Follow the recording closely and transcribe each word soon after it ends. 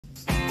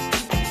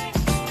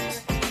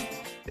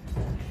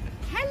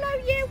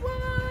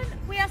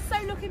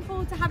looking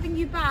forward to having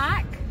you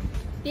back.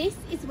 This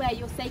is where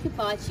you'll say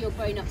goodbye to your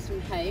grown-ups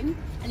from home,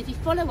 and if you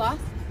follow us,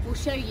 we'll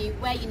show you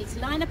where you need to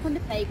line up on the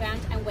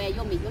playground and where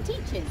you'll meet your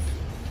teachers.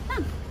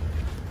 Come.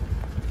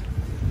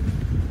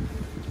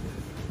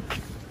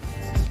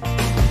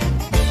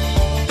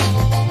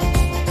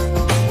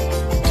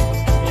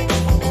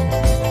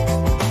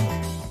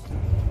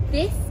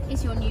 This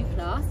is your new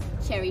class,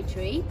 Cherry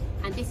Tree,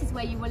 and this is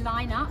where you will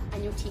line up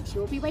and your teacher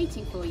will be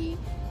waiting for you.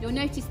 You'll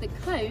notice the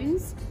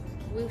cones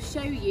will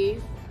show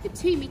you the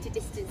 2-metre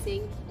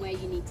distancing where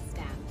you need to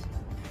stand.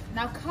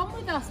 Now come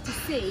with us to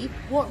see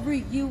what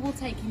route you will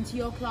take into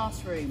your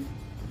classroom.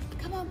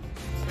 Come on.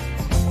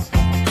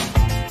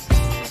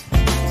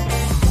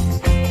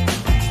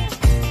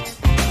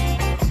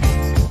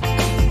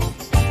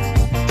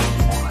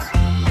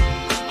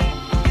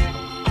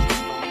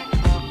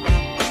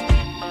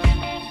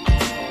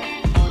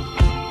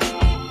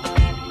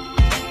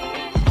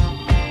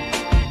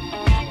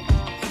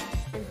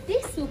 And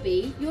this will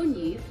be your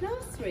new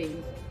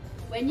classroom.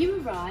 When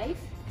you arrive,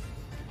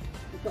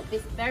 you've got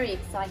this very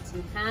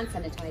exciting hand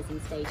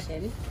sanitising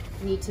station.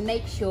 You need to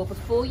make sure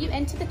before you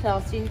enter the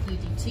classroom you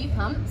do 2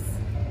 pumps.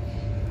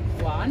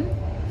 1,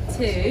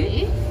 2,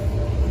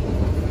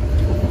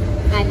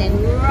 and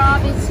then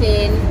rub it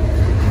in.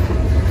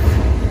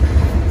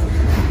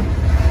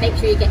 Make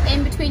sure you get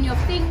in between your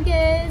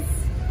fingers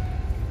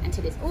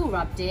until it's all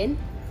rubbed in,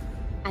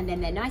 and then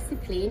they're nice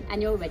and clean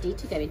and you're ready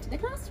to go into the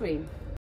classroom.